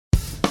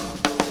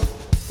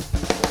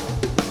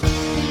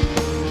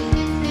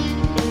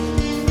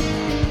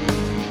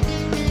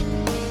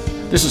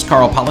This is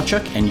Carl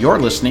Palachuk, and you're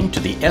listening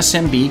to the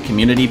SMB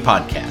Community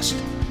Podcast,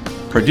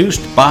 produced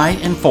by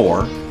and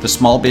for the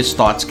Small Biz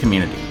Thoughts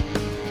community.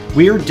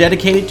 We're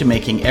dedicated to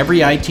making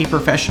every IT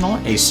professional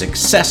a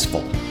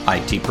successful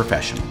IT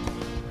professional.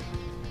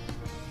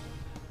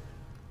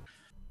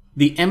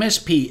 The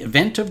MSP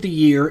Event of the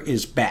Year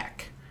is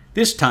back.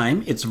 This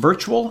time, it's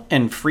virtual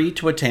and free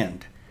to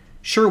attend.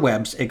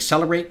 SureWeb's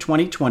Accelerate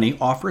 2020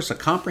 offers a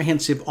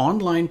comprehensive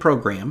online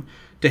program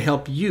to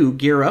help you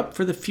gear up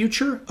for the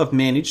future of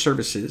managed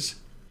services.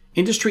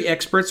 Industry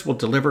experts will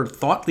deliver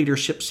thought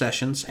leadership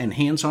sessions and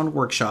hands-on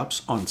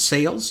workshops on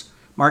sales,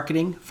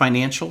 marketing,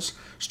 financials,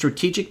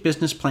 strategic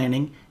business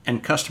planning,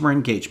 and customer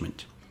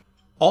engagement.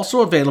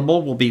 Also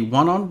available will be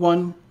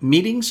one-on-one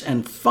meetings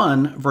and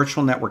fun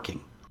virtual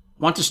networking.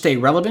 Want to stay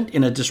relevant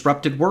in a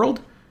disrupted world?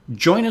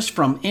 Join us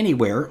from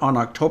anywhere on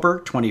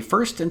October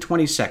 21st and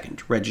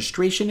 22nd.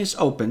 Registration is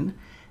open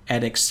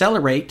at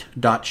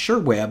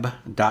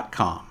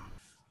accelerate.sureweb.com.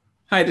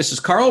 Hi, this is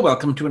Carl.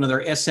 Welcome to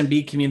another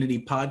SMB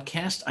Community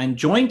Podcast. I'm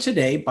joined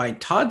today by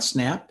Todd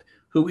Snap,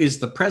 who is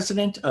the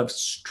president of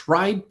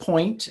Stride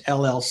Point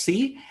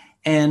LLC,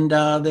 and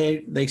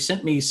they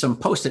sent me some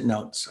Post-it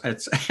notes.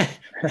 It's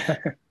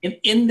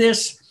in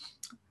this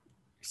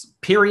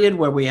period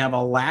where we have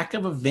a lack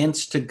of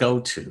events to go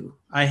to,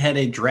 I had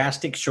a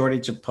drastic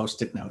shortage of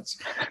Post-it notes,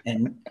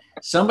 and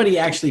somebody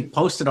actually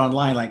posted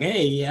online like,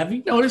 "Hey, have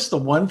you noticed the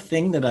one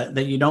thing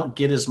that you don't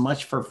get as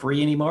much for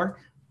free anymore?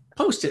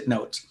 Post-it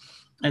notes."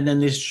 And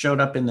then this showed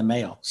up in the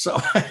mail. So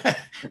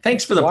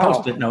thanks for the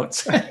Post-it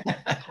notes.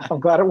 I'm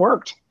glad it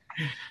worked.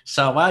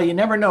 So, well, you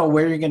never know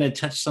where you're going to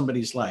touch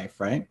somebody's life,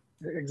 right?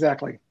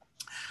 Exactly.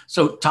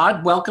 So,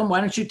 Todd, welcome.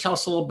 Why don't you tell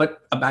us a little bit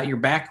about your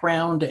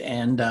background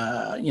and,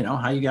 how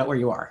you got where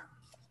you are?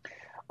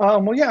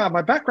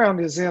 My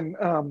background is in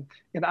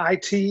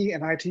IT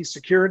and IT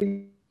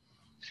security.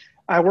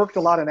 I worked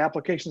a lot in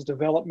applications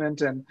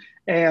development,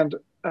 and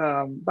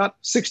about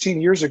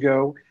 16 years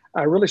ago,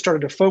 I really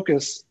started to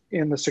focus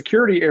in the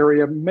security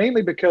area,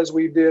 mainly because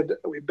we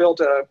built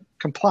a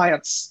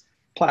compliance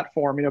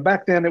platform.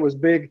 Back then it was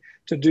big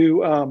to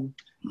do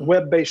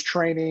web-based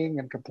training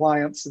and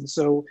compliance. And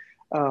so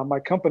my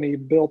company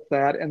built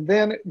that. And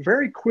then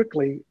very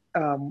quickly,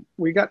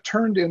 we got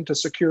turned into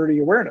security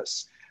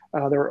awareness.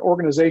 There were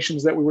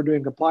organizations that we were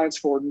doing compliance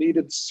for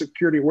needed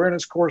security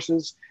awareness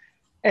courses.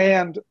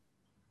 And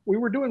we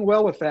were doing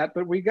well with that,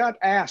 but we got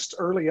asked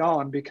early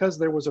on because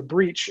there was a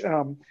breach.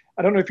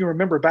 I don't know if you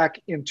remember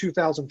back in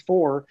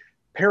 2004,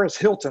 Paris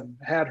Hilton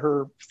had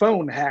her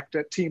phone hacked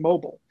at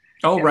T-Mobile.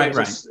 Oh, and right.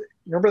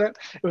 Remember that?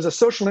 It was a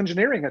social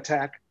engineering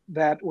attack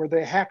where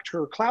they hacked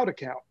her cloud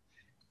account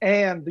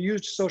and they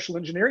used social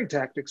engineering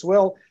tactics.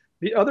 Well,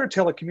 the other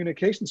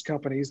telecommunications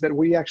companies that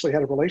we actually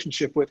had a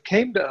relationship with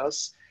came to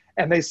us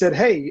and they said,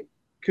 "Hey,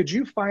 could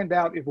you find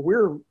out if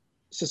we're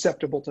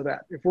susceptible to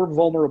that, if we're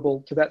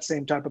vulnerable to that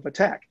same type of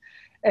attack?"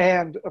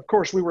 And of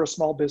course, we were a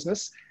small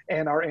business,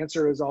 and our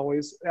answer is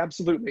always,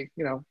 absolutely,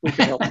 we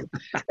can help you.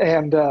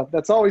 And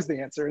that's always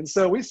the answer. And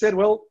so we said,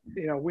 well,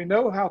 we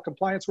know how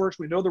compliance works.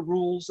 We know the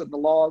rules and the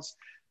laws.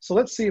 So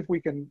let's see if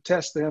we can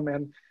test them.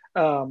 And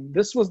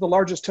this was the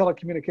largest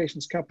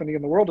telecommunications company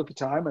in the world at the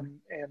time.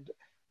 And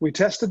we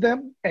tested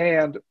them.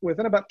 And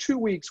within about 2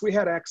 weeks, we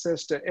had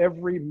access to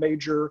every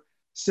major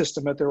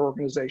system at their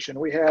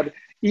organization. We had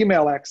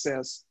email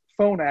access,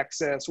 phone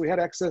access. We had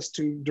access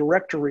to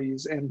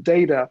directories and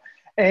data.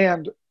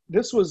 And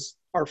this was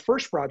our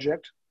first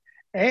project,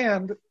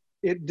 and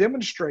it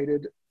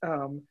demonstrated,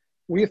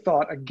 we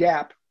thought, a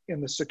gap in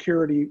the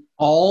security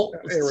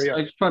area.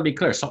 I just want to be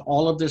clear. So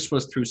all of this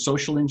was through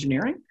social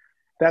engineering?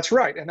 That's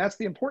right. And that's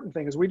the important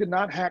thing is we did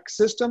not hack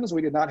systems.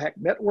 We did not hack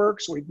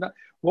networks.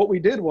 What we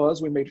did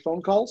was we made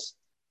phone calls.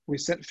 We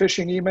sent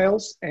phishing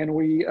emails, and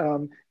we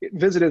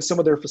visited some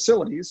of their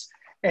facilities,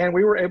 and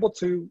we were able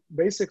to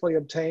basically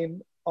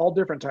obtain all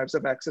different types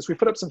of access. We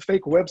put up some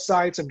fake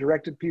websites and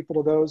directed people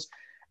to those.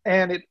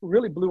 And it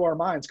really blew our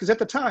minds because at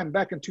the time,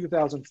 back in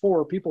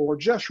 2004, people were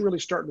just really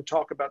starting to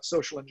talk about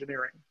social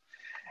engineering.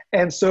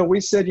 And so we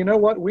said, you know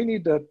what, we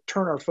need to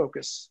turn our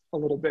focus a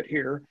little bit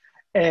here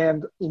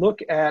and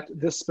look at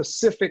this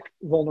specific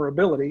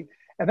vulnerability.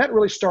 And that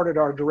really started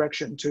our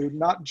direction to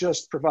not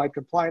just provide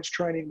compliance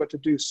training, but to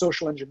do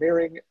social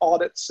engineering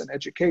audits and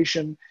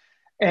education.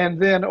 And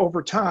then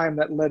over time,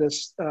 that led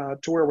us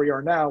to where we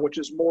are now, which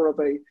is more of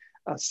a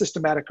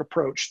systematic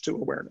approach to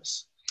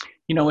awareness.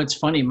 It's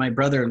funny. My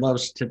brother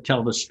loves to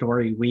tell the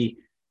story. We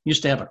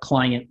used to have a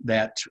client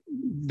that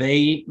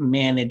they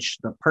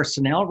managed the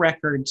personnel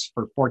records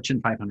for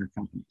Fortune 500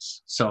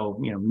 companies. So,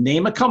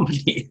 name a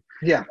company,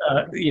 yeah,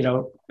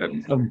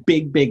 a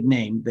big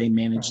name, they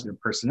managed their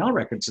personnel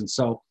records. And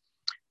so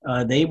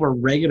they were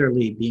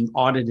regularly being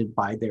audited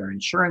by their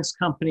insurance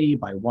company,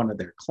 by one of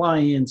their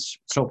clients,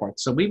 so forth.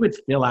 So we would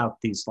fill out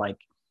these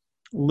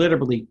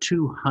literally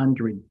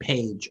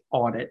 200-page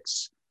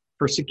audits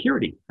for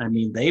security. I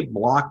mean, they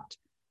blocked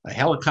a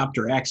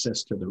helicopter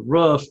access to the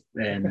roof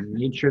and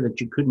made sure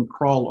that you couldn't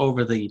crawl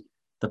over the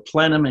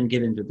plenum and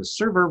get into the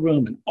server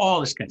room and all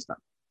this kind of stuff.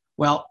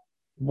 Well,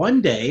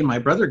 one day my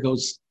brother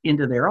goes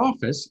into their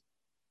office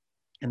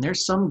and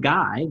there's some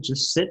guy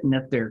just sitting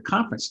at their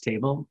conference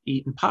table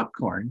eating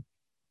popcorn.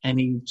 And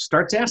he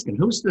starts asking,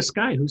 who's this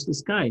guy? Who's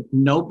this guy?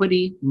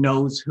 Nobody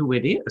knows who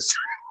it is.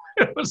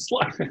 It was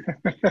like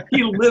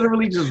he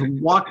literally just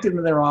walked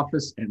into their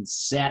office and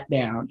sat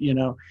down, you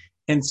know.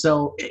 And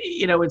so,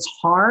 you know, it's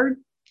hard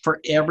for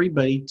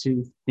everybody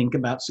to think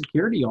about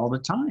security all the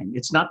time.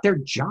 It's not their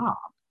job.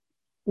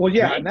 Well,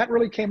 yeah, Right? and that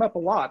really came up a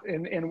lot.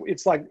 And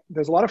it's like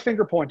there's a lot of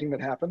finger pointing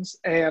that happens.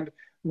 And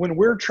when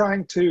we're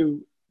trying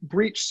to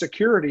breach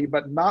security,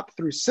 but not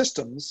through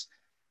systems,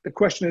 the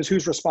question is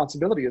whose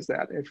responsibility is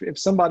that? If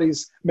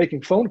somebody's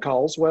making phone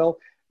calls, well,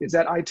 is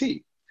that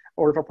IT?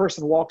 Or if a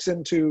person walks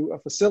into a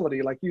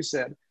facility, like you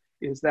said,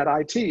 is that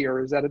IT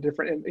or is that a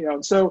different, you know?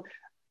 And so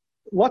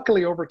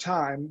luckily over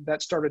time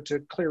that started to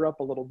clear up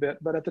a little bit.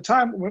 But at the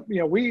time, you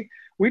know, we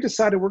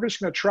decided we're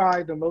just going to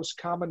try the most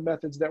common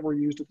methods that were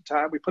used at the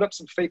time. We put up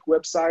some fake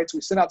websites.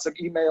 We sent out some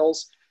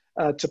emails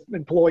to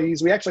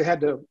employees. We actually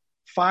had to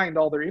find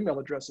all their email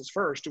addresses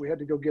first. We had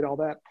to go get all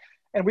that.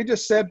 And we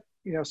just said,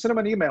 you know, send them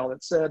an email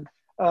that said,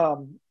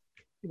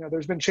 you know,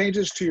 there's been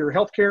changes to your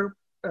healthcare,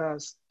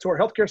 to our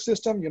healthcare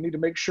system. You'll need to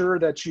make sure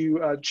that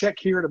you check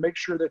here to make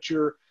sure that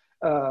you're,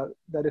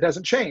 that it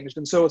hasn't changed.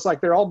 And so it's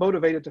like they're all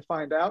motivated to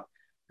find out.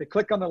 They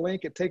click on the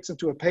link, it takes them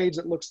to a page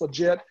that looks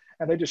legit,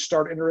 and they just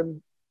start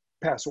entering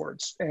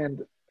passwords.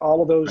 And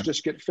all of those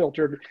just get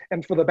filtered.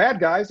 And for the bad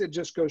guys, it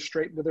just goes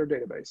straight into their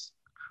database.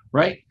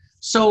 Right.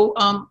 So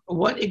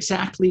what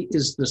exactly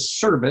is the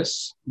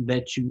service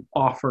that you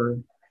offer,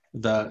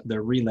 the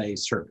relay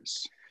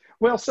service?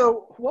 Well,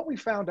 so what we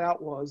found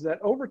out was that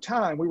over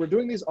time we were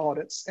doing these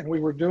audits and we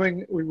were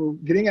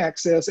getting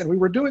access and we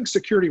were doing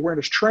security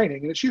awareness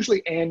training, and it's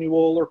usually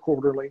annual or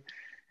quarterly.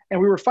 And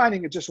we were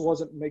finding it just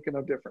wasn't making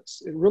a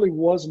difference. It really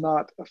was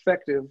not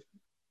effective.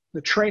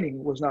 The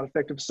training was not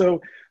effective.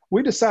 So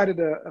we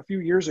decided a few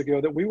years ago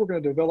that we were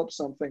going to develop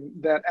something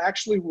that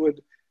actually would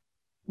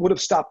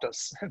have stopped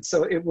us. And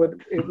so it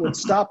would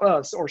stop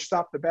us or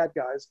stop the bad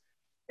guys.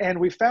 And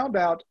we found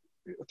out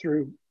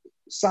through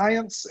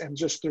science and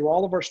just through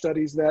all of our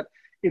studies that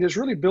it is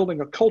really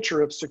building a culture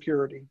of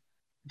security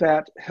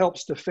that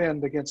helps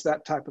defend against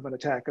that type of an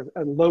attack,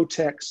 a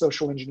low-tech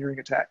social engineering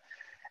attack.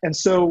 And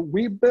so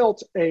we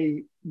built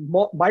a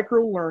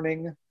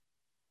micro-learning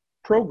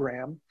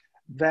program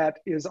that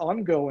is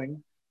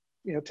ongoing.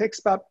 You know, it takes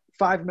about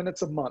 5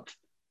 minutes a month.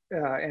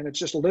 And it's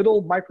just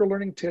little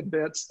micro-learning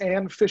tidbits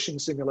and phishing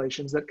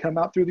simulations that come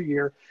out through the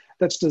year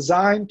that's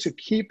designed to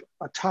keep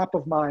a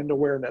top-of-mind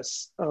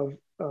awareness of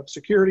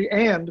security,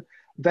 and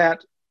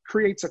that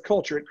creates a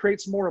culture. It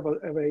creates more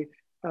of a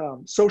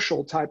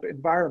social type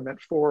environment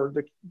for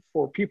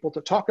people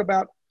to talk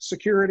about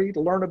security, to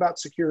learn about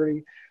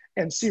security,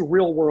 and see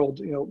real world,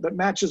 you know, that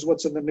matches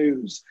what's in the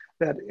news,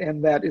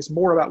 that is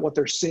more about what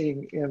they're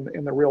seeing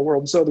in the real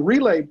world. And so the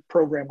Relay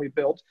program we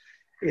built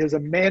is a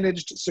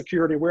managed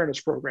security awareness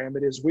program.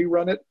 It is, we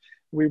run it,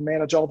 we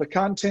manage all the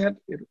content,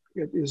 it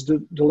is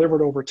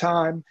delivered over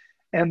time,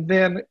 and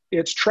then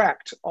it's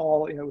tracked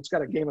all, you know, it's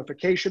got a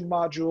gamification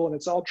module, and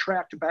it's all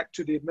tracked back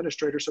to the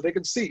administrator so they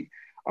can see,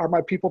 are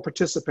my people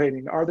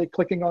participating? Are they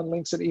clicking on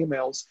links and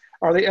emails?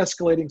 Are they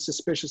escalating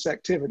suspicious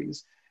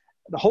activities?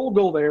 The whole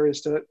goal there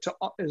is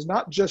is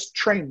not just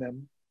train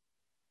them,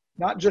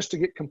 not just to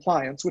get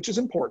compliance, which is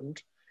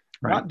important,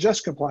 right, not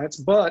just compliance,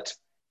 but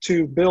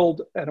to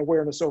build an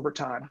awareness over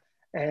time.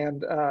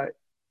 And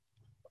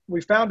we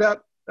found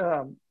out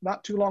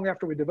not too long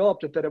after we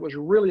developed it that it was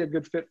really a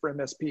good fit for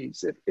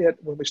MSPs.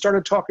 When we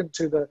started talking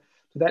to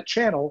that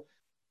channel,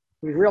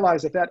 we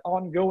realized that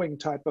ongoing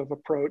type of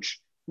approach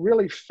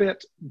really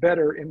fit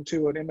better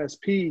into an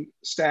MSP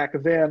stack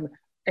than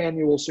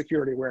annual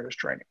security awareness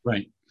training.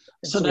 Right.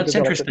 So that's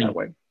interesting.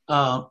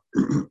 That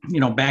you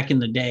know, back in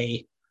the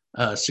day,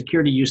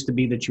 security used to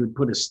be that you would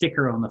put a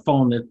sticker on the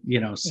phone that, you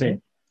know,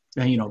 said,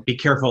 you know, be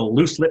careful,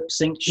 loose lip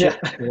sync shit,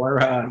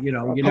 or, you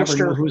know, you never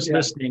know who's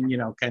listening, you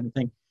know, kind of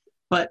thing.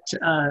 But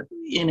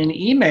in an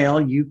email,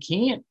 you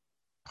can't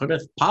put a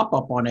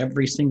pop-up on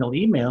every single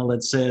email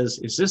that says,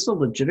 is this a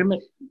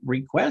legitimate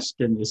request?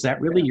 And is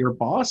that really your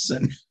boss?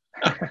 And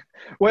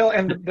well,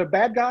 and the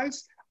bad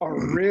guys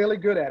are really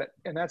good at it.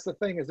 And that's the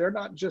thing, is they're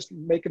not just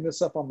making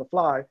this up on the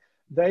fly.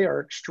 They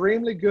are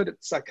extremely good at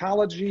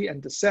psychology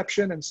and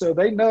deception. And so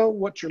they know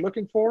what you're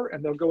looking for,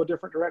 and they'll go a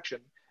different direction.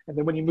 And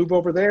then when you move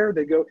over there,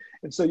 they go.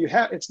 And so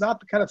it's not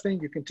the kind of thing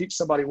you can teach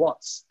somebody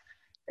once.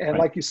 And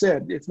like you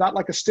said, it's not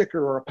like a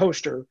sticker or a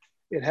poster.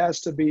 It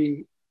has to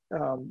be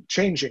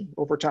changing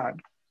over time.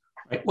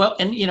 Right. Well,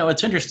 and, you know,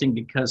 it's interesting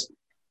because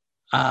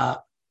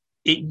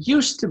it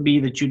used to be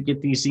that you'd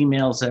get these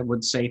emails that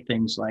would say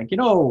things like, you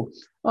know,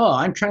 oh,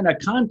 I'm trying to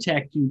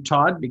contact you,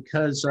 Todd,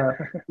 because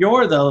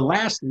you're the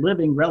last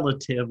living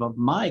relative of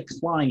my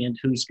client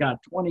who's got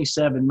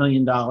 $27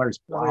 million, blah,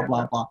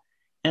 blah, blah.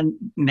 And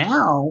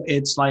now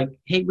it's like,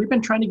 hey, we've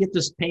been trying to get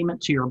this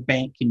payment to your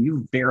bank. Can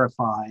you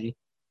verify,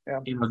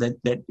 you know,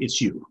 that it's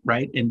you,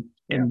 right? And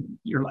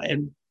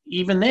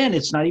even then,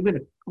 it's not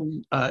even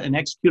an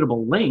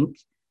executable link.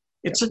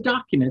 It's a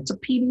document. It's a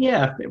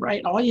PDF,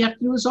 right? All you have to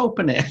do is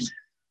open it.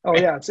 Oh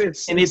yeah,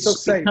 it's And it's so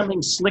it's safe.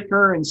 becoming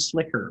slicker and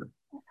slicker.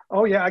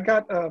 Oh yeah, I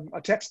got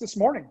a text this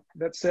morning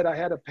that said I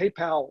had a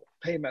PayPal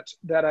payment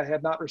that I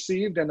had not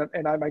received, and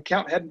my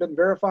account hadn't been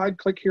verified.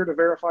 Click here to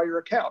verify your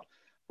account.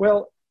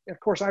 Well, of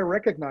course I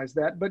recognize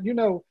that, but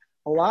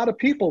a lot of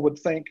people would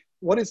think,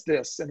 "What is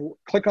this?" and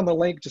click on the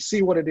link to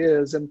see what it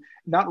is, and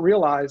not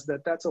realize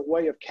that that's a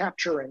way of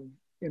capturing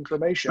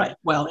information. Right.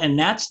 Well, and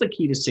that's the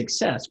key to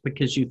success,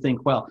 because you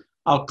think, well,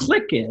 I'll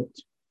click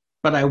it,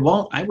 but I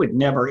would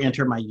never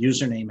enter my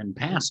username and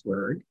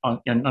password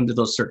under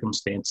those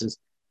circumstances.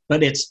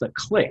 But it's the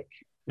click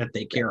that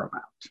they care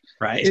about,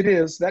 right? It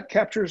is. That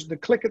captures, the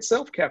click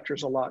itself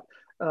captures a lot.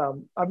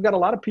 I've got a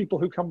lot of people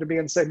who come to me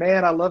and say,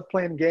 man, I love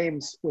playing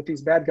games with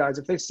these bad guys.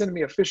 If they send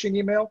me a phishing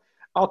email,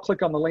 I'll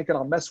click on the link and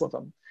I'll mess with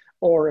them.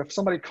 Or if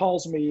somebody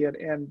calls me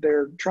and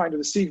they're trying to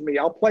deceive me,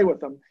 I'll play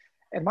with them.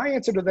 And my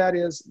answer to that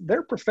is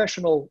they're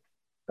professional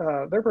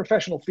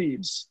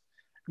thieves.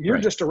 You're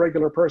Right. just a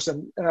regular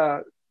person.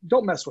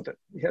 Don't mess with it.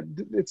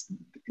 It's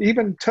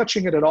even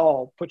touching it at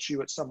all puts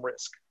you at some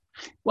risk.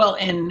 Well,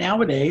 and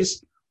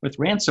nowadays with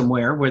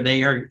ransomware, where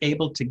they are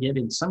able to get,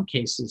 in some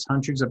cases,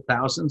 hundreds of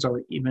thousands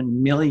or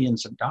even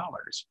millions of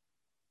dollars,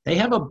 they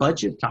have a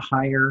budget to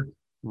hire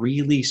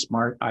really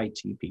smart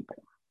IT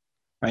people,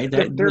 right?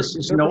 This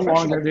is They're no professional.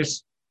 longer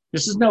this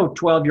is no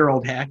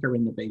 12-year-old hacker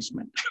in the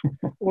basement.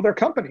 Well, they're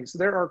companies.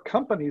 There are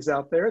companies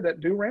out there that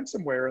do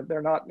ransomware.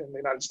 They're not in the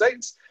United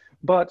States,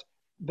 but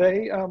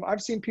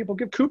I've seen people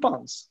give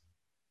coupons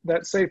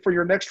that say for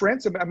your next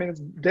ransom. I mean, it's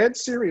dead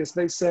serious.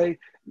 They say,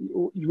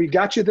 we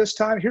got you this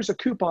time. Here's a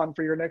coupon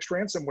for your next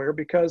ransomware,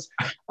 because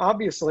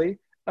obviously,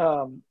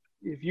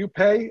 if you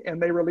pay and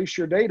they release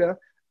your data,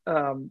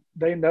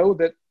 they know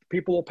that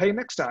people will pay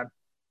next time.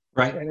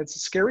 Right. And it's a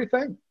scary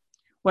thing.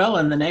 Well,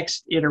 and the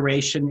next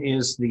iteration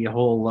is the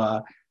whole,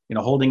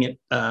 holding it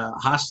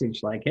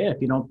hostage, like, hey,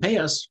 if you don't pay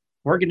us,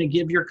 we're going to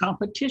give your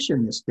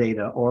competition this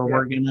data, or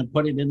we're going to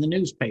put it in the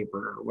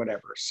newspaper or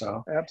whatever.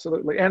 So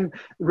absolutely. And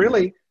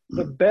really,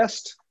 the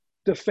best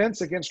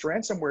defense against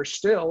ransomware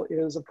still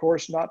is, of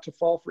course, not to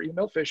fall for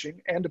email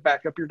phishing and to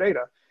back up your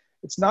data.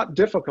 It's not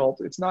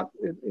difficult. It's not,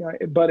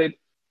 but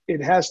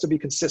it has to be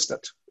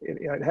consistent.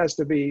 It has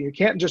to be. You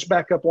can't just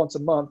back up once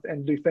a month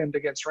and defend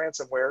against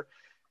ransomware.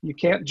 You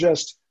can't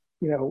just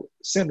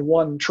send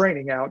one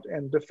training out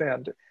and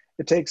defend.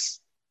 It takes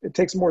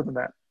more than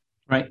that.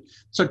 Right.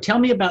 So tell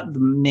me about the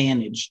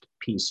managed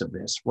piece of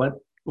this.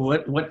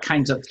 What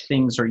kinds of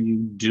things are you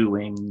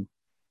doing?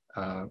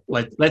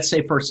 Let's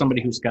say for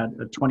somebody who's got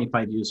a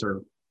 25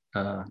 user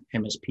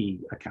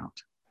MSP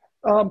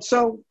account.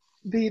 So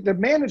the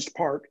managed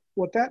part,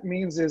 what that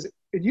means is,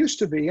 it used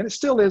to be, and it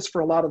still is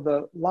for a lot of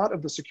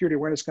the security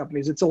awareness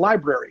companies, it's a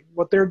library.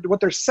 What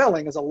they're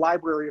selling is a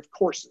library of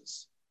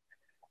courses,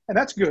 and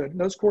that's good.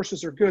 Those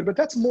courses are good, but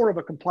that's more of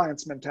a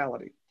compliance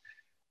mentality.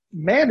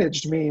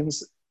 Managed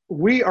means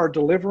we are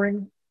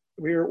delivering,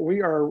 we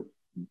are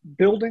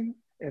building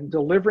and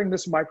delivering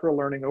this micro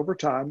learning over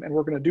time, and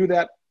we're going to do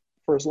that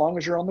for as long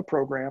as you're on the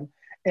program.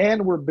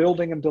 And we're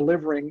building and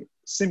delivering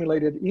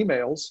simulated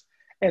emails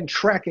and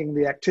tracking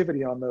the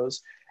activity on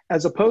those,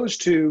 as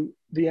opposed to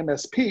the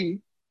MSP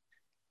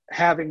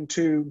having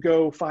to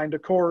go find a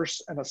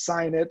course and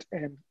assign it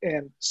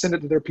and send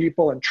it to their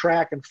people and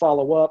track and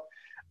follow up,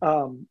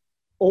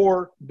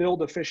 or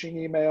build a phishing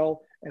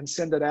email and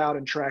send it out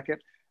and track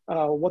it.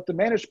 What the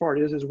managed part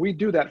is we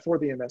do that for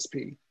the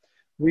MSP.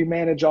 We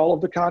manage all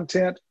of the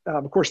content.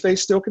 Of course, they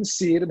still can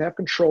see it and have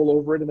control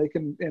over it, and they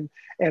can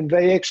and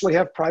they actually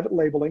have private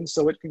labeling,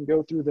 so it can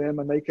go through them,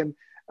 and they can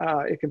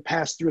it can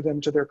pass through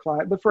them to their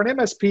client. But for an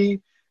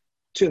MSP,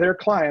 to their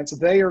clients,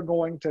 they are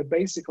going to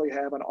basically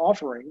have an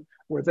offering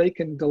where they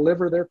can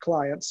deliver their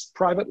clients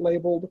private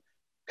labeled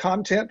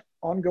content,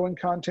 ongoing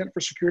content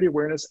for security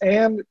awareness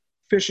and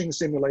phishing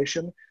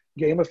simulation,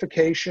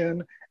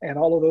 gamification, and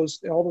all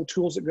the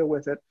tools that go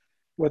with it,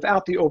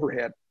 without the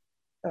overhead.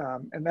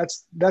 And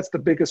that's the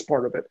biggest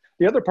part of it.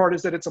 The other part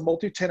is that it's a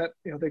multi-tenant.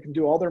 They can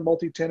do all their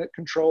multi-tenant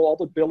control, all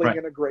the billing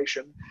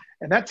integration,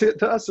 and that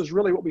to us is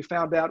really what we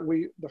found out.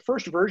 The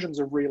first versions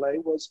of Relay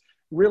was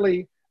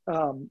really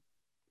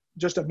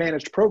just a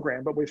managed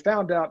program, but we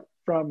found out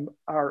from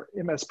our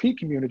MSP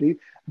community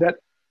that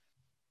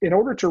in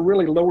order to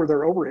really lower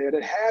their overhead,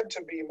 it had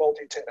to be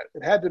multi-tenant.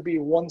 It had to be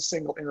one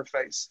single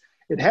interface.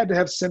 It had to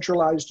have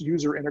centralized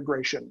user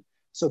integration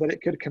so that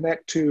it could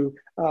connect to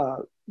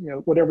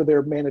whatever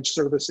their managed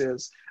service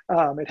is.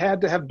 It had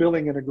to have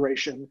billing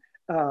integration.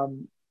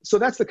 So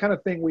that's the kind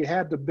of thing we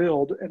had to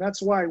build, and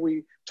that's why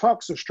we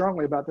talk so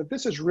strongly about that.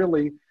 This is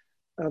really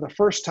the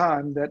first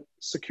time that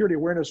security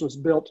awareness was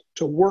built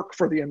to work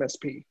for the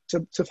MSP,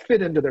 to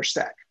fit into their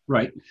stack.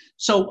 Right.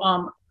 So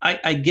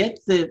I get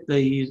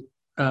the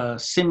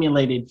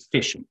simulated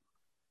phishing.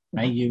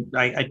 Right?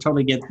 I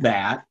totally get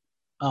that.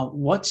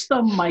 What's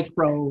the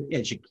micro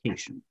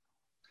education?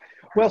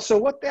 Well, so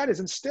what that is,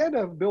 instead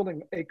of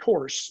building a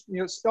course,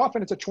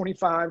 often it's a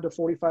 25 to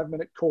 45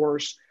 minute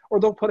course,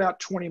 or they'll put out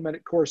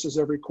 20-minute courses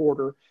every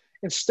quarter.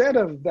 Instead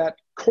of that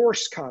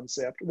course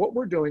concept, what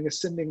we're doing is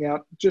sending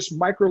out just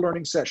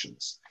micro-learning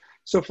sessions.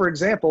 So for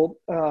example,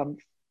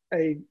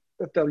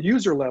 at the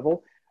user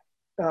level,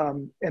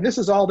 and this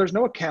is all, there's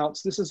no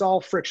accounts, this is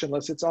all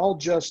frictionless, it's all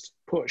just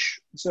push.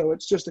 So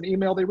it's just an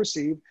email they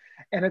receive,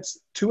 and it's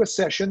to a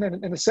session,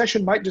 and the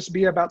session might just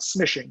be about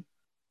smishing,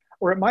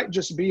 or it might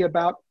just be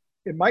about,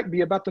 it might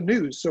be about the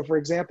news. So for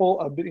example,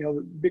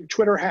 the big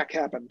Twitter hack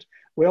happened.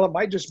 Well, it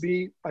might just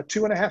be a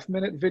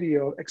 2.5-minute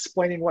video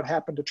explaining what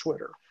happened to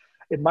Twitter.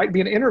 It might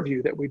be an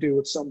interview that we do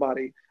with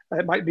somebody.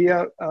 It might be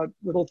a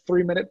little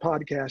 3-minute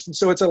podcast. And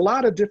so it's a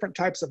lot of different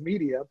types of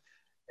media,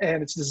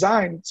 and it's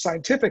designed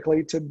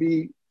scientifically to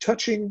be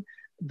touching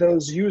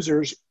those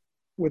users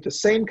with the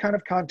same kind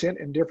of content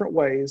in different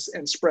ways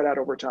and spread out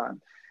over time.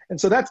 And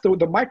so that's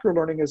the micro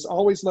learning is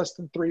always less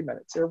than 3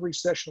 minutes. Every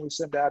session we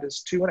send out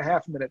is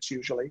 2.5 minutes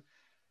usually.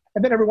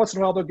 And then every once in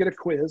a while they'll get a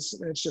quiz,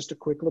 and it's just a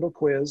quick little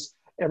quiz.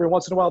 Every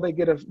once in a while they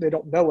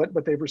don't know it,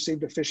 but they've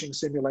received a phishing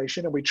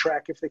simulation, and we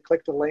track if they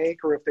clicked a link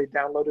or if they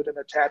downloaded an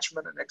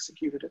attachment and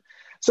executed it.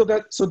 So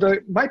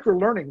the micro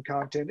learning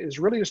content is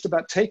really just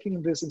about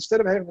taking this, instead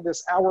of having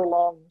this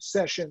hour-long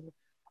session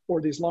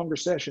or these longer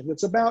sessions,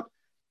 it's about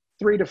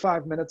 3 to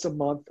 5 minutes a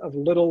month of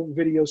little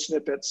video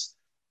snippets,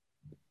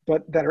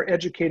 but that are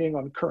educating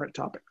on current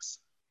topics.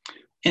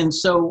 And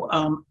so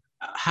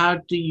how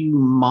do you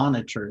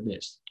monitor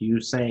this? Do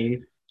you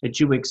say that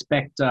you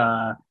expect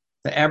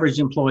the average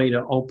employee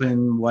to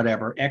open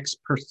whatever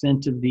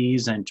X% of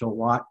these and to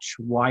watch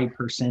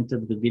Y%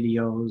 of the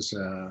videos,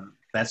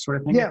 that sort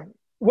of thing? Yeah.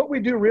 What we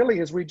do really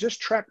is we just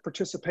track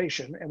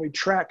participation and we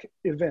track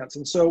events.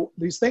 And so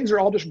these things are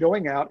all just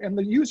going out, and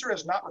the user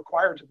is not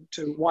required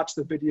to watch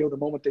the video the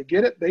moment they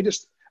get it.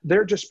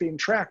 They're just being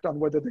tracked on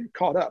whether they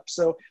caught up.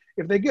 So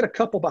if they get a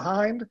couple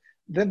behind,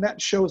 then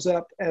that shows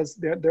up as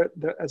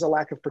as a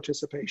lack of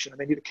participation, and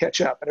they need to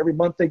catch up. And every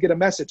month they get a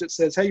message that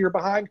says, hey, you're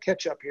behind,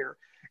 catch up here.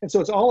 And so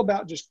it's all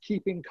about just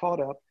keeping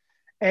caught up.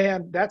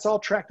 And that's all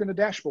tracked in a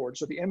dashboard.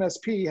 So the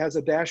MSP has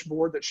a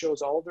dashboard that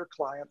shows all of their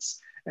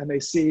clients, and they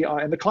see,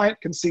 and the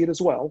client can see it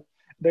as well.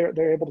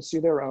 They're able to see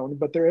their own,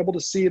 but they're able to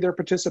see their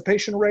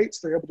participation rates.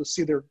 They're able to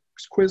see their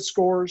quiz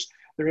scores.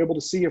 They're able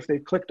to see if they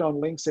clicked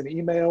on links in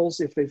emails,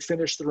 if they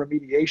finished the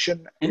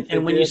remediation.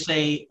 And when you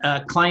say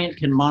a client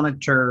can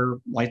monitor,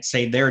 let's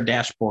say their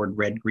dashboard,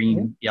 red,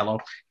 green, yellow,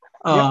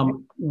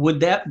 would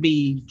that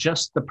be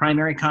just the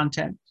primary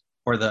content?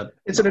 Or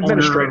it's an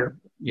administrator.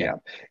 Yeah.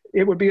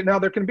 It would be, now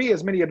there can be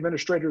as many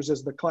administrators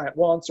as the client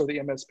wants or the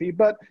MSP,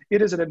 but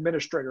it is an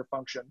administrator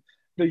function.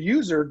 The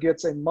user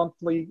gets a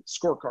monthly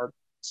scorecard.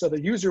 So the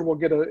user will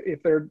get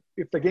if the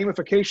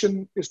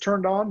gamification is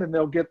turned on, then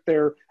they'll get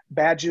their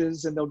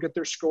badges and they'll get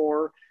their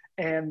score,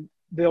 and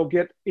they'll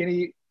get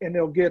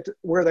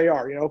where they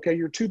are. Okay,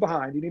 you're 2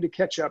 behind, you need to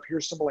catch up,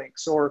 here's some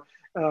links, or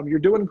you're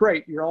doing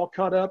great, you're all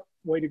caught up,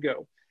 way to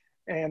go.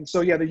 And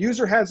so, yeah, the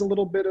user has a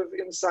little bit of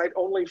insight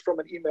only from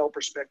an email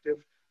perspective.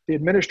 The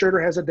administrator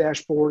has a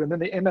dashboard, and then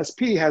the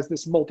MSP has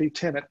this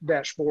multi-tenant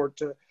dashboard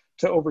to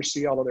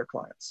oversee all of their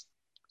clients.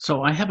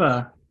 So I have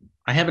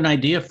an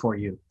idea for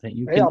you that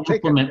you can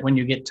implement when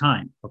you get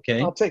time.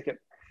 Okay, I'll take it.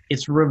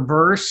 It's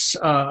reverse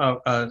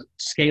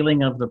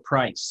scaling of the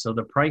price. So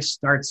the price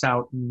starts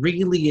out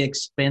really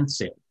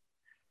expensive.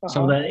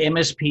 So that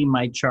MSP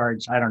might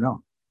charge, I don't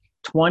know,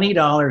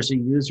 $20 a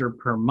user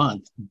per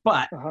month,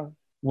 but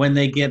when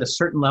they get a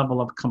certain level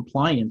of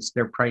compliance,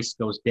 their price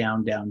goes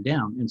down, down,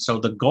 down. And so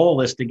the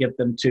goal is to get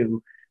them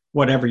to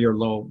whatever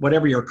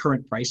your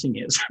current pricing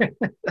is.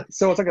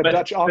 So it's like a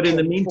Dutch auction. But in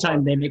the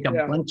meantime, they make a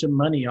bunch of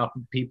money off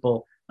of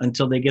people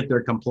until they get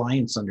their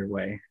compliance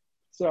underway.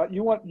 So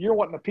you're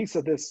wanting a piece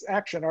of this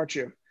action, aren't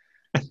you?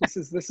 This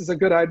is a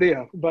good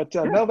idea. But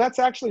no, that's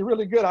actually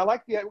really good. I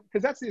like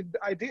because that's the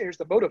idea is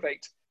to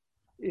motivate.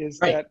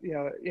 That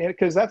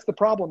because that's the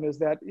problem is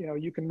that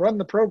you can run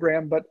the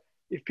program, but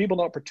if people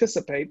don't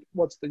participate,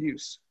 what's the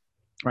use?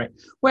 Right.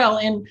 Well,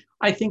 and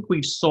I think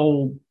we've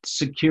sold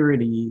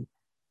security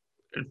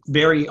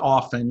very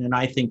often, and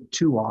I think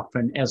too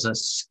often, as a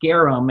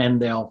scare them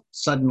and they'll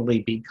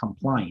suddenly be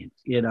compliant.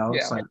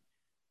 It's like,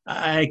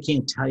 I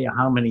can't tell you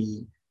how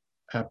many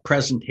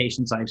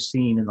presentations I've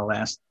seen in the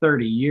last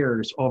 30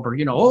 years over,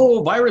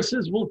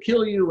 viruses will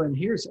kill you, and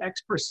here's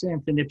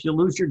X%, and if you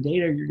lose your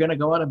data, you're going to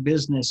go out of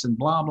business, and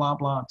blah, blah,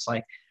 blah. It's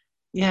like,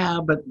 yeah,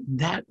 but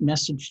that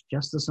message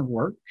just doesn't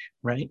work,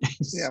 right?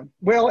 Yeah.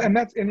 Well,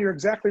 and you're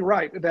exactly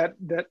right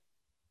that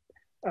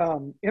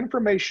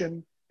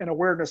information and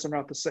awareness are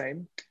not the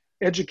same.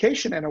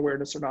 Education and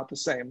awareness are not the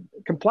same.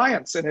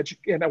 Compliance and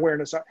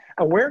awareness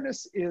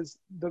awareness is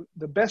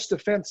the best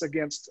defense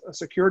against a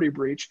security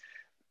breach,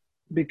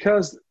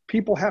 because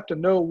people have to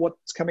know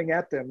what's coming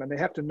at them and they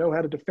have to know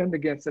how to defend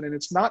against it. And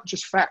it's not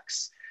just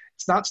facts.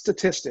 It's not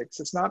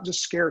statistics. It's not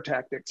just scare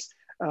tactics.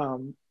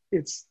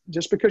 It's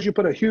just because you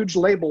put a huge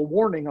label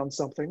warning on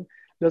something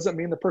doesn't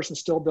mean the person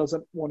still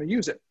doesn't want to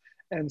use it.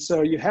 And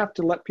so you have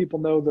to let people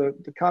know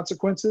the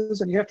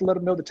consequences, and you have to let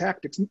them know the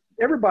tactics.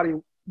 Everybody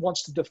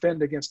wants to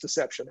defend against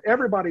deception.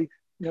 Everybody,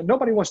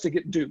 nobody wants to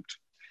get duped.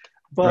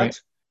 But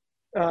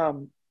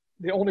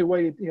the only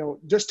way,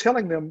 just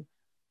telling them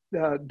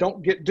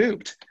don't get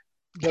duped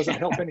doesn't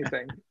help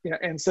anything.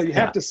 And so you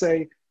have to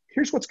say,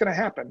 here's what's going to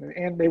happen.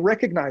 And they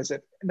recognize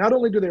it. Not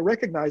only do they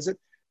recognize it,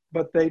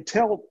 but they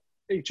tell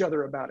each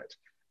other about it.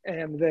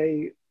 And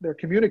they're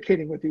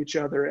communicating with each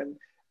other. And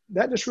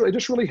that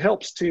just really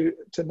helps to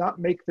not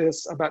make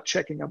this about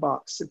checking a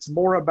box. It's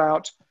more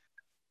about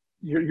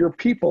your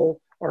people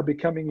are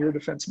becoming your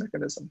defense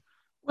mechanism.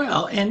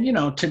 Well, and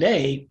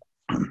today,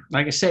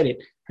 like I said,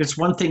 it's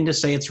one thing to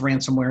say it's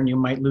ransomware and you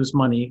might lose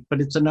money, but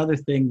it's another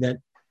thing that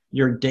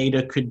your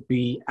data could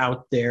be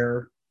out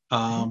there,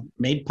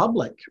 made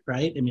public,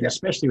 right? I mean,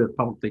 especially with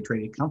publicly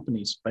traded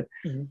companies. But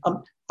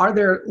are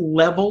there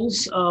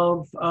levels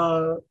of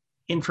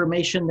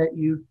information that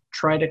you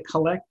try to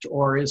collect,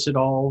 or is it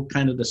all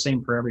kind of the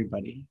same for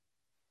everybody?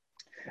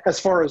 As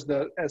far as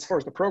the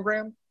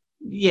program?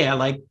 Yeah,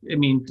 like, I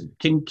mean,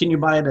 can you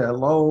buy at a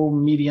low,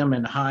 medium,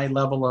 and high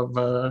level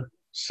of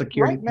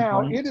security? Right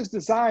now, it is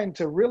designed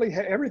to really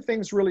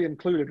everything's really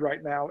included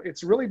right now.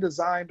 It's really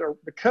designed, or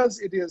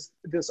because it is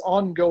this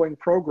ongoing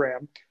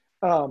program,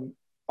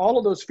 all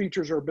of those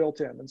features are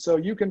built in. And so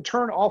you can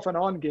turn off and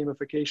on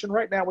gamification.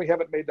 Right now, we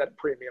haven't made that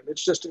premium.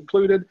 It's just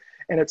included,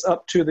 and it's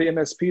up to the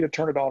MSP to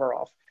turn it on or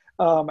off.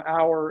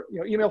 Our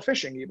email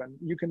phishing, even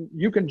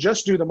you can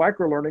just do the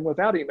micro learning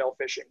without email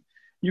phishing.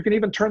 You can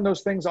even turn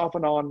those things off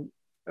and on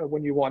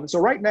when you want. And so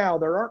right now,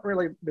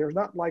 there's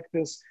not like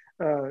this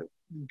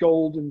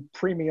gold and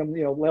premium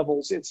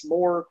levels. It's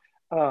more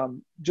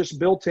just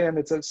built in.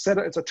 It's a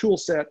tool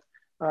set.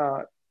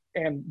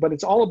 But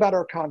it's all about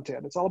our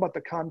content. It's all about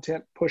the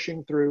content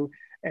pushing through,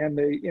 and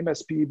the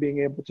MSP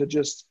being able to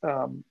just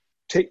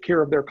take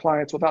care of their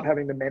clients without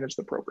having to manage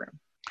the program.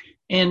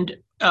 And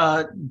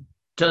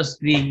does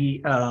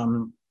the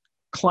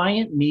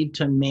client need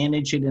to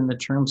manage it in the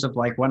terms of,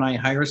 like, when I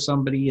hire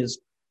somebody, as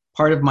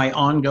part of my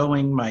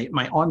ongoing, my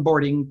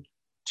onboarding,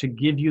 to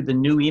give you the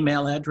new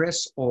email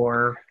address,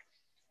 or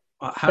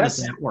how does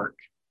that work?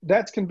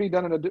 That can be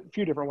done in a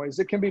few different ways.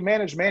 It can be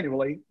managed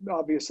manually,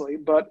 obviously,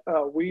 but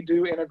we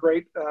do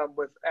integrate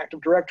with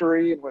Active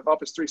Directory and with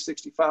Office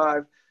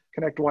 365,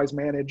 ConnectWise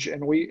Manage,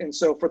 and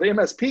so for the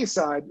MSP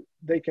side,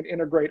 they can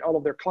integrate all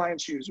of their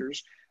clients'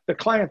 users. The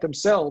client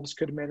themselves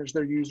could manage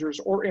their users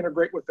or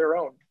integrate with their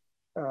own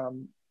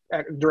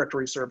Active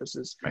Directory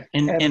services. Right.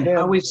 And then,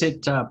 how is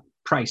it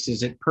priced?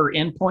 Is it per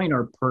endpoint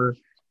or per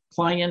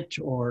client,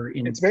 or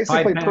in? It's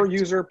basically per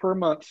user per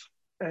month.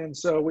 And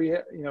so we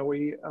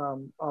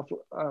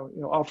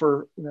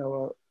offer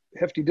a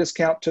hefty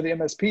discount to the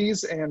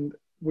MSPs, and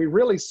we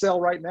really sell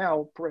right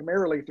now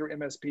primarily through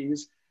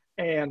MSPs,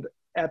 and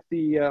at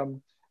the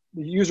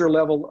user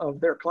level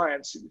of their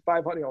clients,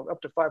 500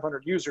 up to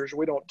 500 users,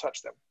 we don't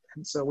touch them,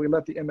 and so we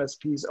let the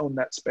MSPs own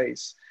that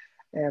space.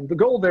 And the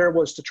goal there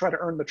was to try to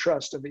earn the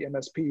trust of the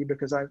MSP,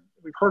 because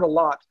we've heard a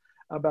lot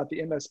about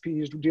the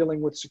MSPs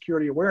dealing with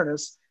security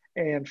awareness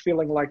and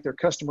feeling like their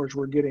customers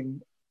were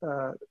getting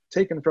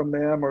taken from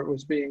them, or it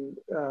was being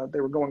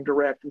they were going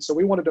direct. And so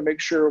we wanted to make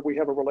sure we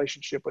have a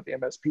relationship with the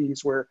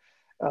MSPs where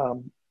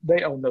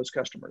they own those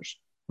customers.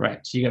 Right.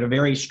 So you got a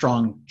very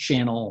strong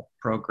channel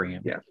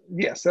program. Yeah.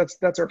 Yes,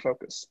 that's our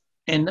focus.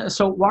 And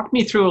so walk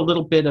me through a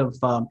little bit of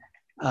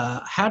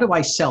how do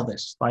I sell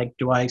this? Like,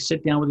 do I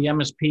sit down with the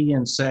MSP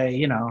and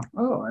say,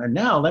 oh, and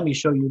now let me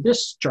show you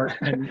this chart?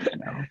 And,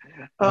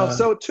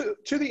 so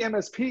to the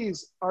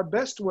MSPs, our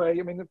best way,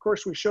 of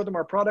course, we show them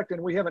our product, and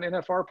we have an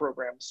NFR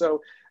program.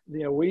 So,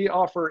 we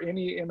offer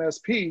any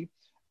MSP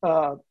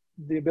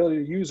the ability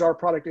to use our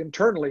product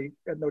internally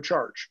at no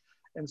charge.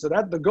 And so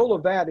the goal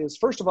of that is,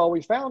 first of all,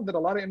 we found that a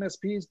lot of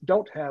MSPs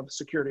don't have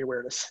security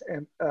awareness,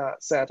 and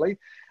sadly.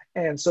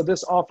 And so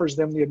this offers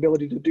them the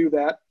ability to do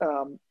that,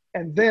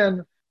 and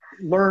then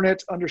learn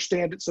it,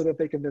 understand it, so that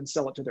they can then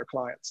sell it to their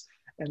clients.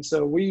 And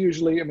so we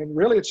usually,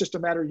 really, it's just a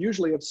matter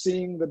usually of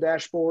seeing the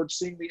dashboard,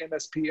 seeing the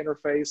MSP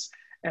interface,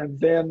 and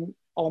then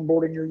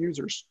onboarding your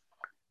users.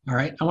 All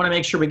right. I want to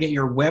make sure we get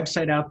your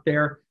website out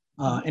there,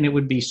 and it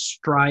would be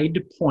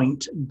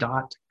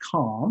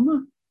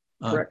stridepoint.com,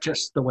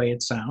 just the way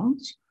it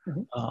sounds.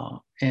 Mm-hmm.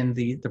 And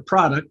the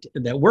product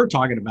that we're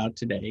talking about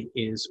today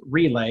is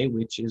Relay,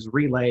 which is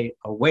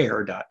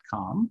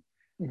relayaware.com.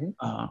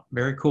 Mm-hmm.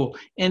 Very cool.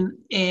 And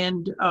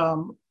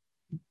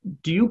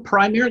do you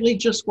primarily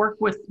just work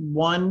with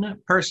one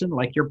person,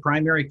 like your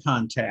primary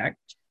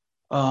contact,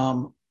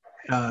 and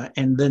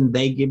then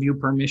they give you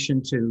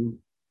permission to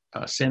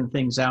send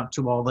things out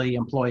to all the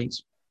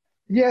employees?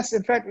 Yes.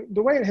 In fact,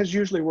 the way it has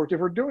usually worked,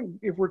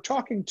 if we're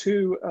talking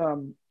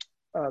to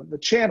the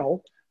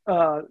channel,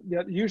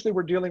 usually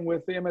we're dealing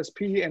with the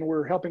MSP and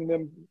we're helping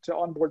them to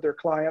onboard their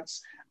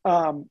clients.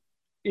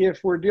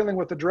 If we're dealing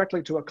with it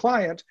directly to a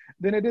client,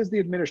 then it is the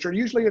administrator.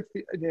 Usually it's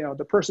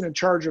the person in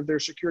charge of their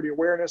security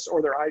awareness,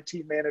 or their IT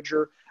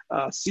manager,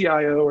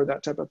 CIO, or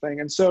that type of thing.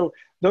 And so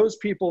those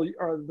people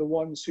are the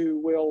ones who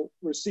will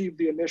receive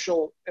the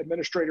initial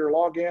administrator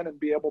login and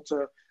be able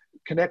to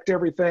connect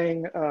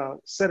everything,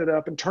 set it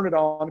up and turn it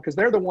on, because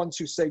they're the ones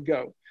who say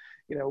go.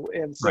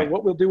 And so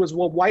What we'll do is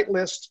we'll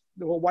whitelist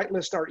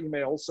our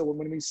emails. So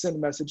when we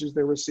send messages,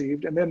 they're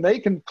received, and then they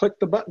can click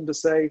the button to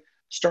say,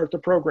 start the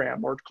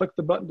program, or click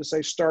the button to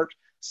say start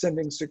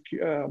sending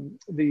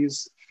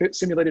these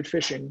simulated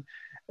phishing.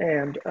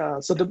 And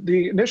so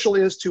the initial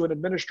is to an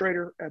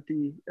administrator at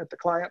the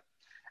client,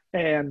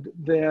 and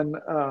then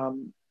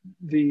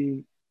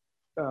the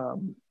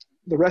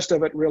rest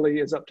of it really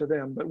is up to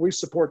them. But we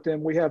support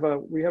them. We have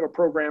a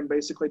program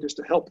basically just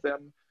to help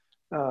them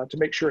to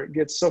make sure it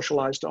gets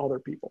socialized to all their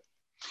people.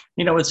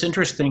 You know, it's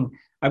interesting.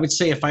 I would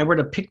say if I were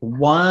to pick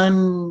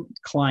one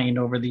client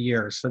over the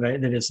years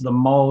that is the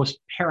most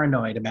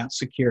paranoid about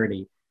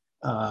security,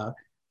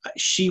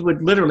 she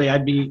would literally,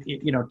 I'd be,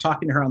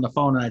 talking to her on the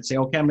phone, and I'd say,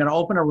 okay, I'm going to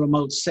open a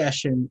remote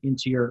session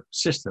into your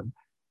system.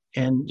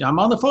 And I'm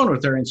on the phone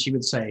with her, and she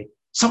would say,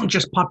 something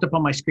just popped up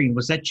on my screen.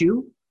 Was that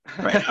you?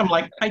 Right. I'm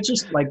like, I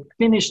just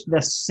finished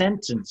the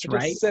sentence,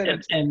 right?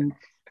 And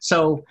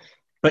so,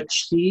 but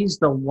she's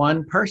the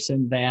one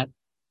person that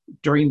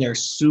during their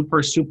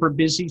super, super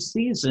busy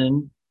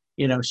season,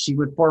 she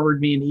would forward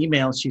me an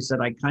email. She said,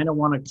 I kind of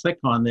want to click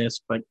on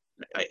this, but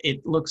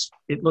it looks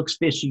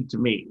fishy to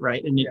me,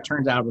 right? And it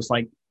turns out it was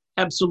like,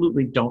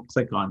 absolutely don't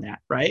click on that,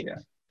 right? Yeah.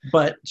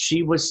 But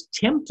she was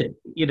tempted,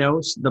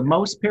 the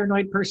most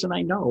paranoid person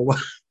I know.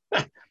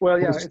 Well,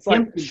 yeah, it's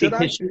like, should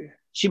I?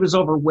 She was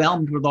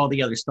overwhelmed with all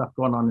the other stuff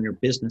going on in her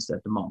business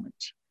at the moment.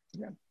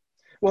 Yeah.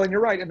 Well, and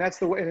you're right. And that's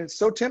the way, and it's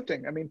so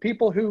tempting. I mean,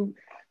 people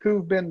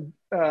who've been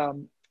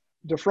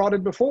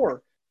defrauded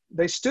before,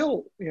 they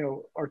still,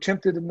 are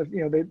tempted in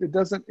it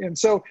doesn't. And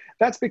so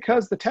that's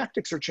because the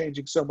tactics are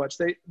changing so much.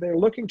 They're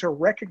looking to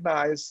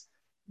recognize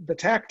the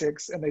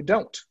tactics, and they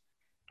don't.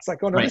 It's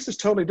like, oh no, right. This is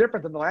totally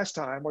different than the last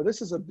time, or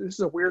this is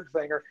a weird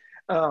thing, or,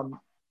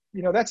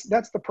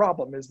 that's the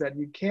problem, is that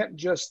you can't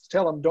just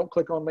tell them don't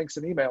click on links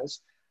and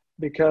emails,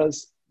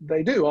 because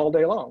they do all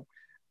day long.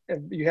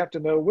 And you have to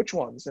know which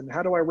ones, and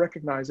how do I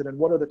recognize it, and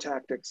what are the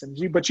tactics.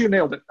 But you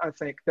nailed it. I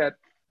think that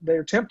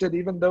they're tempted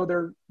even though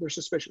they're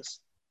suspicious.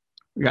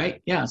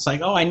 Right. Yeah. It's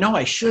like, oh, I know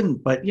I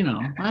shouldn't, but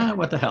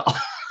what the hell?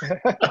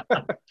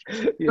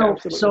 Yeah,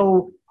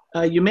 so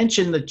you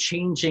mentioned the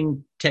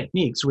changing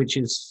techniques, which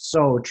is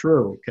so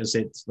true, because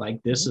it's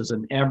like, this is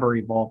an ever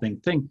evolving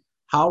thing.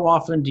 How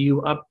often do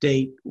you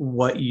update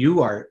what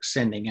you are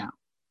sending out?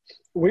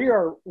 We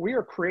are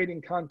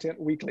creating content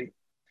weekly.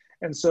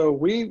 And so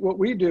what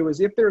we do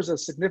is, if there's a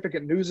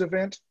significant news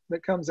event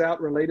that comes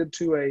out related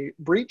to a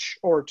breach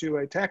or to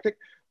a tactic,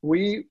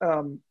 we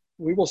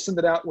will send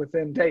it out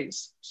within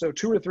days. So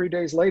 2 or 3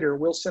 days later,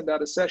 we'll send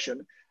out a session.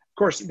 Of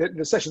course,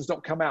 the sessions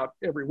don't come out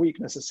every week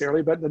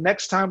necessarily, but the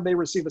next time they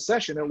receive a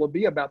session, it will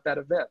be about that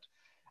event.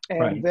 And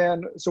right.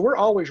 Then, so we're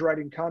always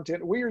writing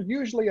content. We are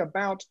usually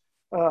about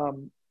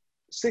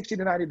 60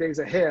 to 90 days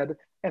ahead,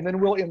 and then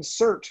we'll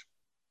insert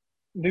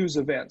news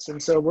events.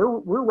 And so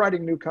we're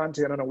writing new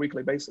content on a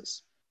weekly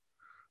basis.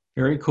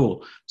 Very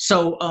cool.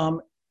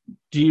 So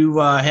do you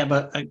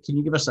can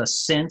you give us a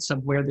sense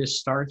of where this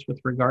starts with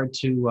regard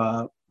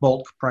to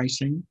bulk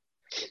pricing?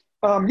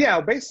 Yeah,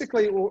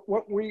 basically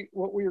what we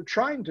are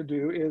trying to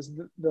do is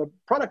the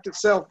product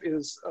itself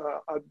is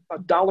a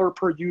dollar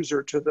per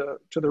user to the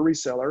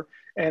reseller,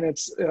 and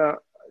it's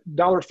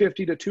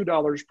 $1.50 to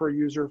 $2 per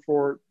user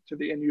to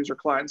the end user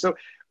client. So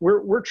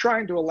we're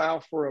trying to allow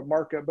for a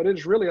markup, but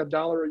it's really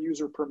 $1 a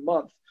user per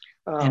month.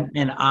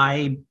 And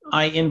I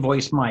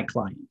invoice my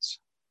clients.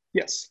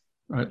 Yes.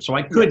 Right. So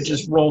I could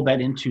just roll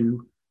that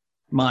into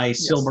my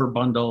silver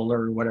bundle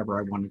or whatever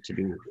I wanted to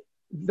do.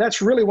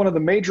 That's really one of the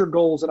major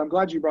goals, and I'm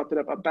glad you brought that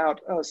up, about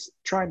us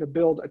trying to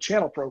build a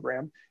channel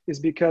program, is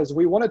because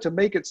we wanted to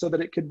make it so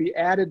that it could be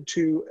added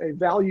to a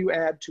value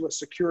add to a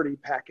security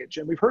package.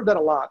 And we've heard that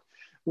a lot,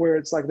 where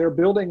it's like they're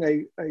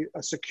building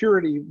a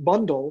security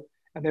bundle,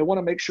 and they want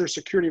to make sure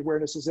security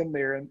awareness is in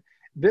there. And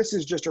this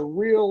is just a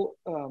real,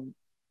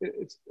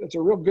 it's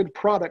a real good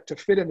product to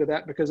fit into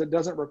that, because it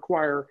doesn't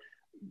require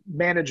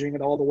managing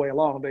it all the way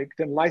along. They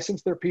can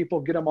license their people,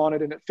 get them on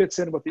it, and it fits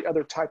in with the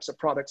other types of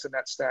products in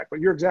that stack. But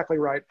you're exactly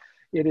right.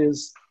 It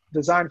is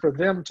designed for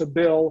them to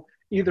bill,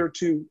 either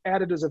to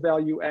add it as a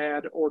value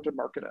add or to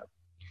mark it up.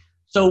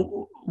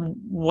 So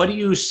what do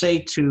you say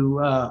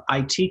to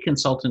IT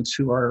consultants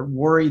who are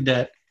worried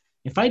that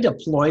if I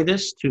deploy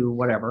this to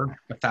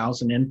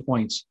 1,000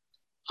 endpoints,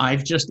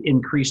 I've just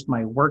increased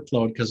my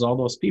workload, because all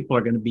those people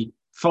are going to be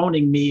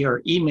phoning me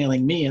or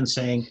emailing me and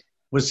saying,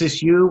 was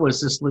this you? Was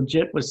this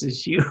legit? Was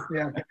this you?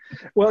 Yeah.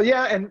 Well,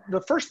 yeah. And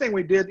the first thing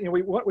we did,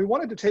 we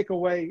wanted to take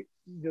away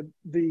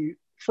the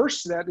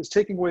first set is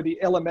taking away the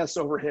LMS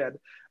overhead,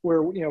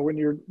 where, when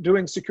you're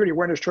doing security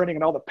awareness training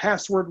and all the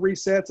password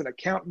resets and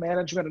account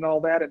management and all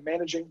that and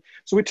managing.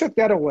 So we took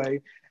that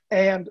away,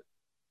 and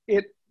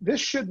this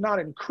should not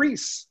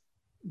increase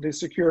the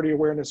security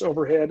awareness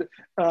overhead.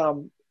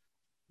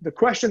 The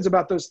questions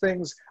about those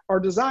things are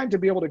designed to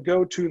be able to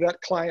go to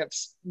that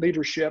client's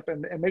leadership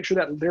and make sure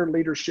that their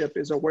leadership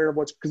is aware of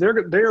because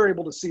they're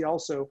able to see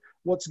also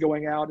what's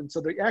going out. And so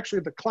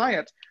the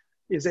client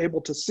is able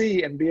to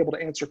see and be able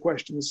to answer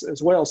questions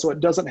as well. So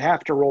it doesn't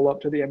have to roll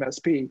up to the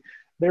MSP.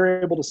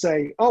 They're able to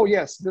say, oh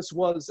yes, this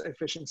was a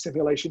phishing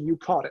simulation. You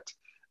caught it.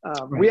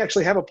 Right. We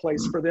actually have a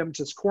place for them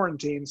to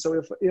quarantine.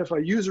 So if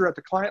a user at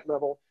the client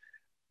level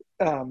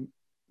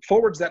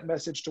forwards that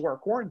message to our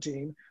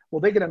quarantine, well,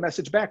 they get a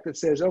message back that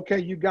says, okay,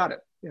 you got it.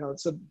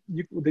 So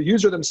the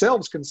user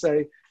themselves can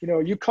say,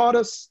 you caught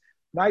us,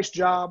 nice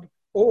job,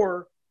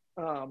 or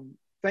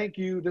thank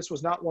you, this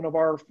was not one of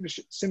our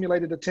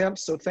simulated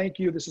attempts, so thank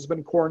you, this has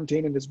been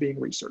quarantined and is being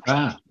researched.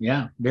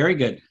 Yeah, very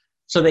good.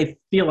 So they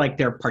feel like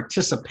they're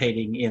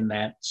participating in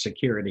that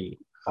security.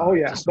 Oh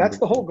yeah, that's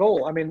the whole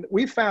goal. I mean,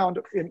 we found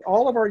in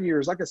all of our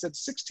years, like I said,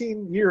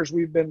 16 years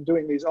we've been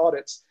doing these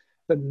audits,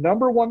 the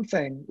number one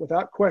thing,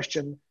 without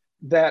question,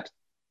 that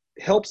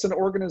helps an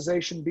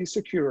organization be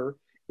secure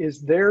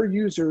is their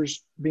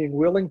users being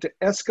willing to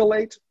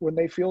escalate when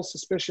they feel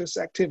suspicious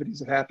activities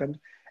have happened,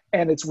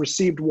 and it's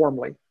received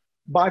warmly,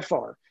 by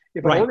far.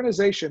 If an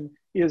organization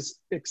is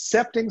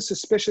accepting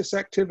suspicious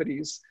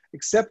activities,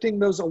 accepting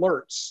those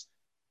alerts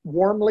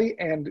warmly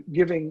and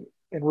giving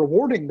and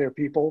rewarding their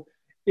people,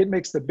 it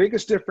makes the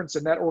biggest difference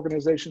in that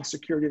organization's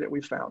security that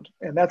we found.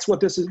 And that's what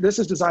this is. This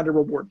is designed to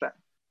reward that.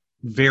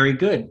 Very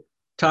good.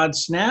 Todd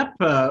Snap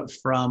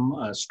from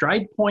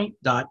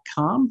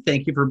stridepoint.com.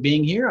 Thank you for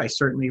being here. I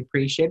certainly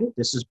appreciate it.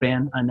 This has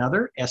been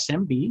another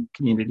SMB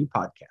Community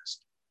Podcast.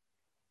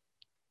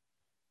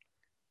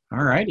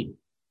 All righty.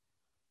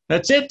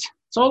 That's it.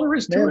 That's all there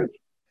is to it.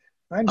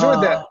 I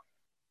enjoyed that.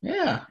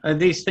 Yeah.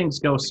 These things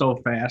go so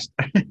fast.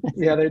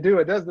 Yeah, they do.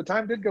 It does. The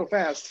time did go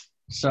fast.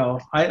 So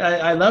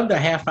I love the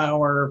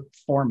half-hour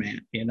format,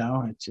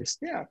 It just...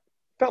 Yeah.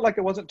 Felt like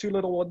it wasn't too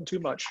little, wasn't too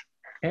much.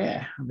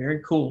 Yeah.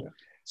 Very cool.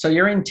 So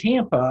you're in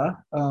Tampa.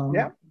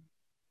 Yeah.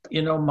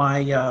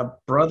 My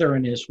brother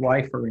and his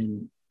wife are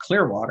in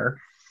Clearwater.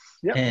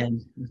 Yeah.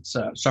 And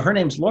so her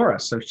name's Laura.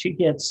 So she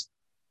gets,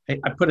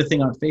 I put a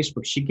thing on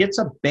Facebook. She gets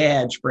a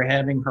badge for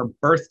having her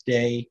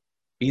birthday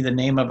be the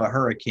name of a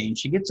hurricane.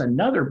 She gets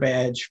another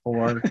badge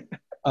for,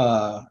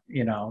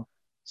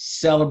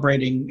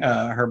 celebrating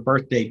her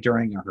birthday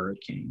during a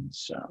hurricane.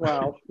 So.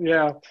 Wow.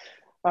 Yeah.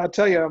 I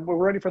tell you, we're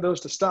ready for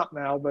those to stop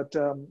now, but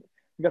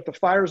we got the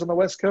fires on the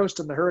West Coast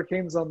and the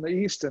hurricanes on the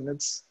East, and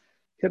it's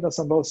hitting us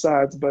on both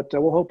sides, but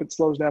we'll hope it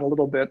slows down a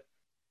little bit.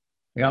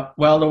 Yeah.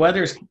 Well,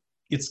 the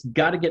it's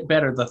got to get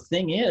better. The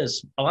thing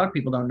is, a lot of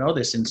people don't know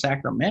this, in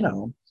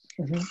Sacramento,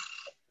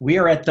 we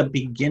are at the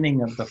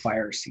beginning of the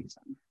fire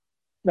season.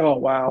 Oh,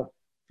 wow.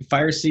 The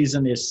fire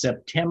season is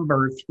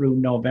September through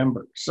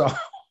November. So.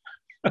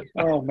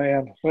 Oh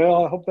man.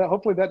 Well, I hope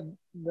hopefully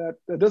that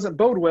doesn't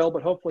bode well,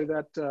 but hopefully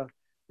that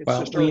it's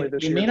just early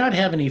this year. We may not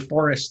have any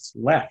forests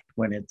left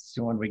when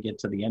we get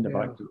to the end of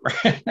October.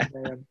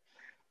 Man.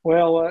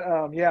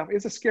 Well, yeah,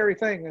 it's a scary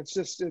thing.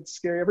 It's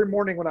scary. Every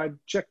morning when I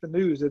check the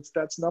news,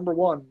 that's number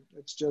one.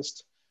 It's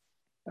just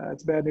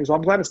it's bad news.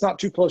 I'm glad it's not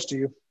too close to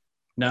you.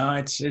 No,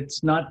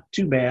 it's not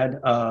too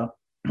bad.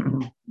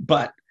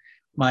 But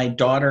my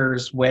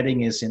daughter's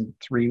wedding is in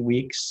 3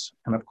 weeks,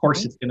 and of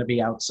course it's going to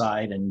be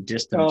outside and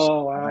distant.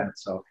 Oh, wow.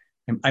 So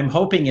I'm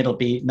hoping it'll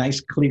be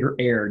nice, clear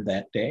air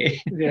that day.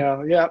 Yeah.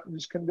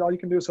 All you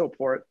can do is hope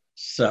for it.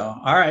 So,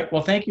 all right.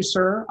 Well, thank you,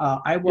 sir.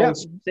 I will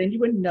send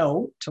you a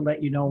note to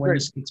let you know when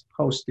this gets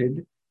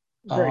posted.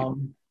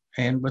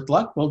 And with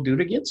luck, we'll do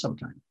it again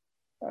sometime.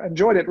 I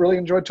enjoyed it. Really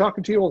enjoyed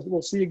talking to you.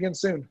 We'll see you again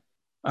soon.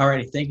 All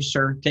righty. Thank you,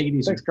 sir. Take it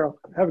easy. Thanks, Carl.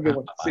 Have a good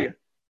one. Bye-bye. See you.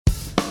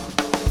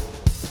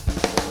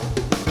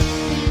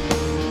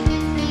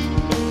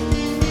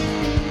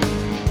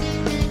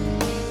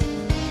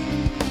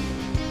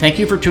 Thank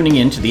you for tuning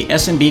in to the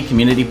SMB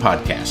Community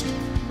Podcast.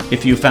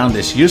 If you found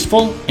this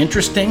useful,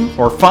 interesting,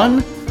 or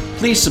fun,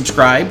 please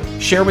subscribe,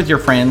 share with your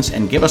friends,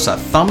 and give us a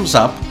thumbs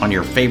up on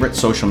your favorite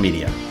social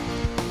media.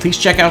 Please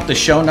check out the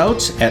show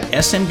notes at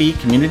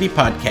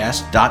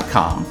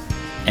smbcommunitypodcast.com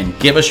and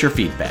give us your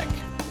feedback.